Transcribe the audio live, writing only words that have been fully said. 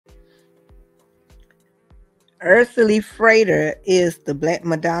Ursula Freighter is the Black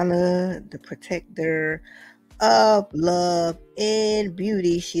Madonna, the protector of love and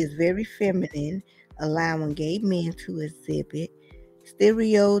beauty. She is very feminine, allowing gay men to exhibit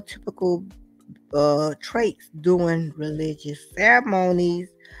stereotypical traits during religious ceremonies.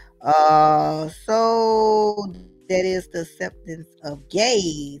 So that is the acceptance of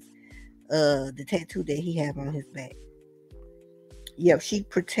gays. The tattoo that he have on his back. Yep, she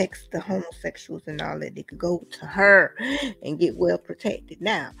protects the homosexuals and all that. They could go to her and get well protected.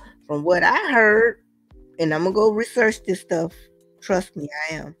 Now, from what I heard, and I'm gonna go research this stuff. Trust me,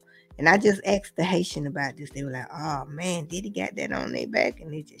 I am. And I just asked the Haitian about this. They were like, "Oh man, Diddy got that on their back,"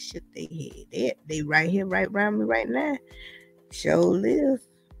 and they just shook their head. They right here, right around me, right now. Show live.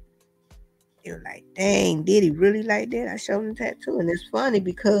 They were like, "Dang, Diddy really like that?" I showed them tattoo, and it's funny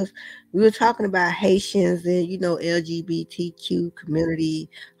because we were talking about Haitians and LGBTQ community.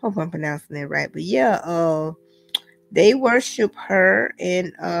 Hope I'm pronouncing that right, but yeah, they worship her,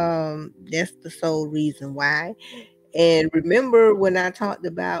 and that's the sole reason why. And remember when I talked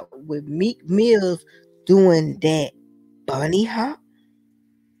about with Meek Mills doing that bunny hop?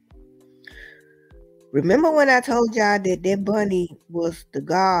 Remember when I told y'all that that bunny was the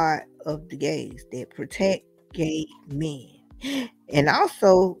god of the gays that protect gay men? And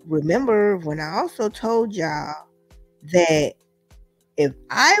also remember when I also told y'all that if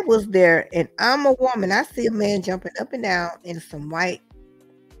I was there and I'm a woman, I see a man jumping up and down in some white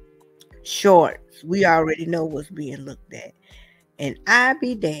shorts, we already know what's being looked at. And I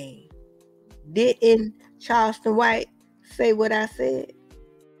be dang, didn't Charleston White say what I said?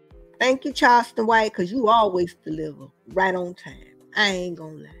 Thank you, Charleston White, because you always deliver right on time. I ain't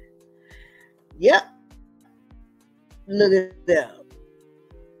gonna lie. Yep. Look it up.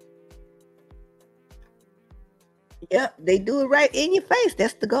 Yep, they do it right in your face.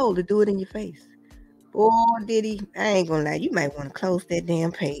 That's the goal, to do it in your face. Oh, Diddy, I ain't gonna lie. You might want to close that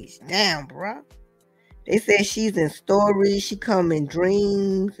damn page down, bro. They said she's in stories, she come in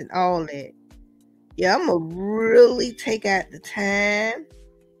dreams and all that. Yeah, I'm gonna really take out the time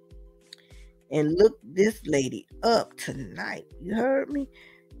and look this lady up tonight. You heard me?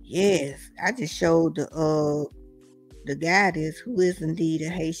 Yes, I just showed the goddess who is indeed a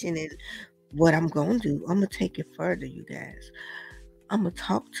Haitian, and what I'm gonna do, I'm gonna take it further, you guys. I'm gonna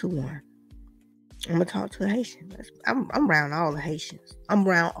talk to one. I'm gonna talk to a Haitian. I'm around all the Haitians. I'm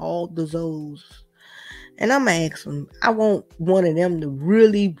around all the Zoes. And I'm gonna ask them, I want one of them to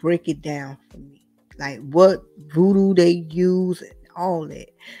really break it down for me. Like what voodoo they use and all that.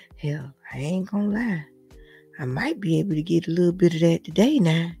 Hell, I ain't gonna lie. I might be able to get a little bit of that today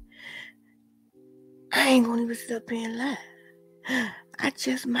now. I ain't gonna even sit up here and lie. I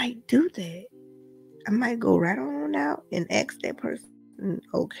just might do that. I might go right on out and ask that person,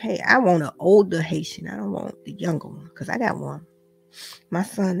 okay, I want an older Haitian. I don't want the younger one, because I got one. My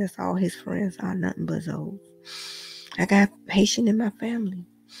son, that's all his friends are nothing but those. I got Haitian in my family.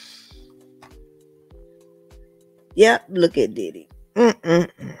 Yep, look at Diddy.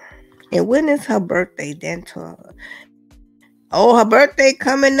 And when is her birthday? Then to her. Oh, her birthday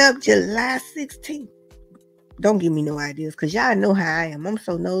coming up July 16th. Don't give me no ideas, because y'all know how I am. I'm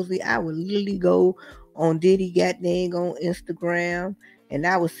so nosy. I would literally go on Diddy goddamn on Instagram, and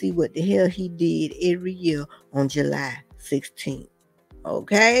I would see what the hell he did every year on July 16th.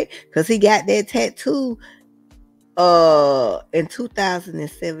 Okay? Because he got that tattoo in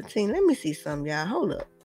 2017. Let me see some, y'all. Hold up.